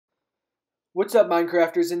What's up,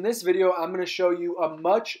 Minecrafters? In this video, I'm going to show you a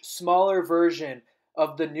much smaller version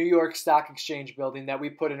of the New York Stock Exchange building that we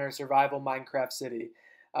put in our survival Minecraft city.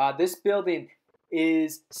 This building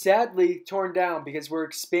is sadly torn down because we're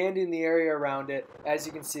expanding the area around it. As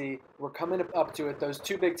you can see, we're coming up to it. Those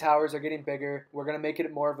two big towers are getting bigger. We're going to make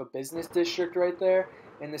it more of a business district right there,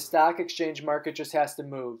 and the stock exchange market just has to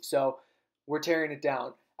move. So we're tearing it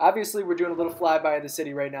down. Obviously, we're doing a little flyby of the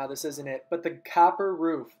city right now. This isn't it. But the copper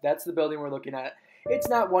roof, that's the building we're looking at. It's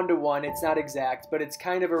not one-to-one. It's not exact, but it's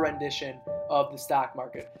kind of a rendition of the stock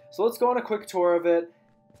market. So let's go on a quick tour of it.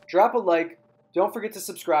 Drop a like. Don't forget to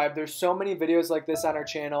subscribe. There's so many videos like this on our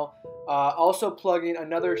channel. Also plugging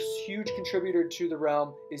another huge contributor to the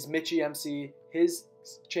realm is Mitchy MC. His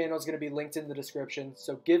channel is going to be linked in the description.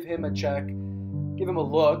 So give him a check. Give him a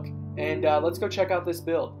look. And let's go check out this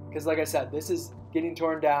build. Because like I said, this is getting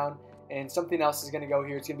torn down and something else is going to go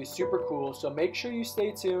here. It's going to be super cool. So make sure you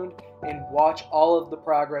stay tuned and watch all of the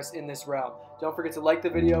progress in this realm. Don't forget to like the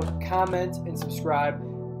video, comment, and subscribe.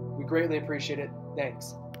 We greatly appreciate it.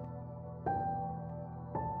 Thanks.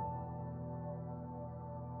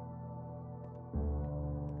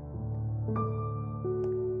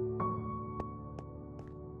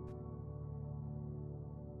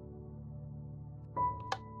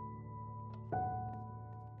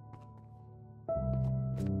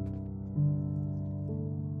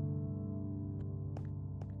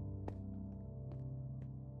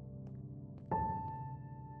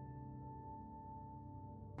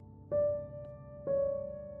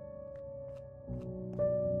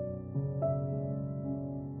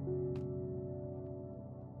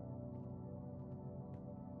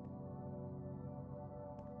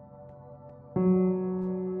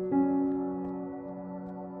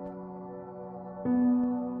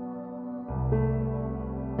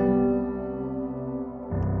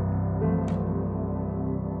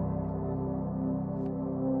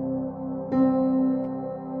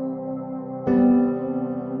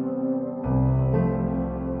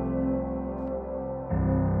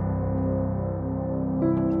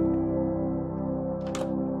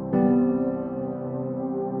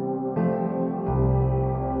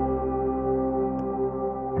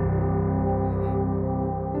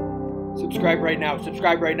 Subscribe right now,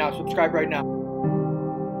 subscribe right now, subscribe right now.